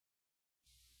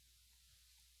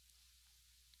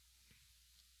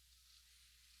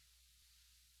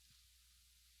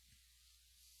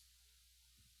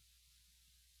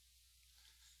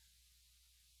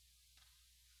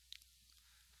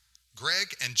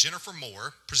Greg and Jennifer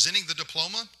Moore, presenting the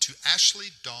diploma to Ashley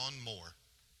Dawn Moore.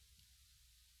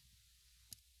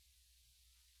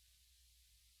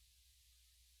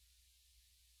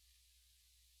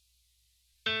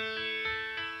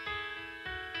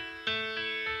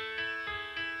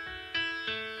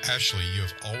 Ashley, you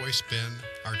have always been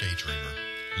our daydreamer,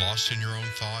 lost in your own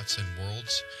thoughts and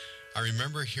worlds. I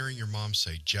remember hearing your mom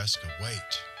say, "Jessica,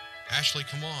 wait. Ashley,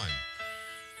 come on."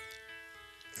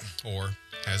 Or,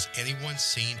 "Has anyone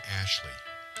seen Ashley?"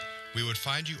 We would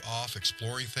find you off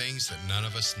exploring things that none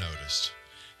of us noticed.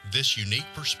 This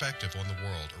unique perspective on the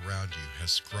world around you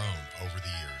has grown over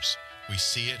the years. We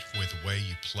see it with the way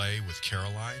you play with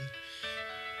Caroline.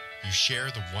 You share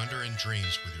the wonder and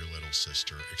dreams with your little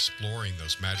sister, exploring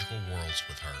those magical worlds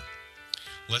with her.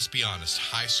 Let's be honest,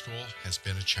 high school has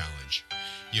been a challenge.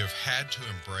 You have had to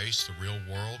embrace the real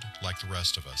world like the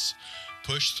rest of us,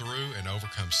 push through and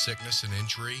overcome sickness and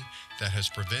injury that has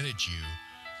prevented you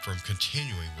from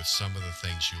continuing with some of the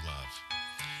things you love.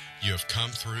 You have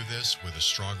come through this with a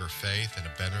stronger faith and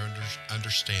a better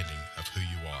understanding of who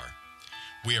you are.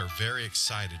 We are very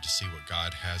excited to see what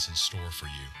God has in store for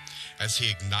you. As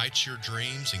He ignites your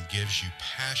dreams and gives you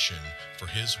passion for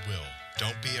His will,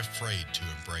 don't be afraid to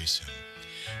embrace Him.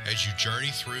 As you journey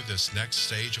through this next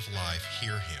stage of life,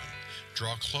 hear Him.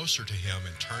 Draw closer to Him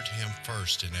and turn to Him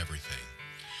first in everything.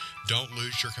 Don't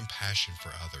lose your compassion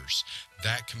for others.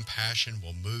 That compassion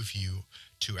will move you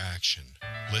to action.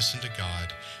 Listen to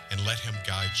God and let Him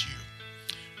guide you.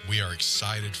 We are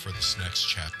excited for this next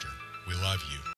chapter. We love you.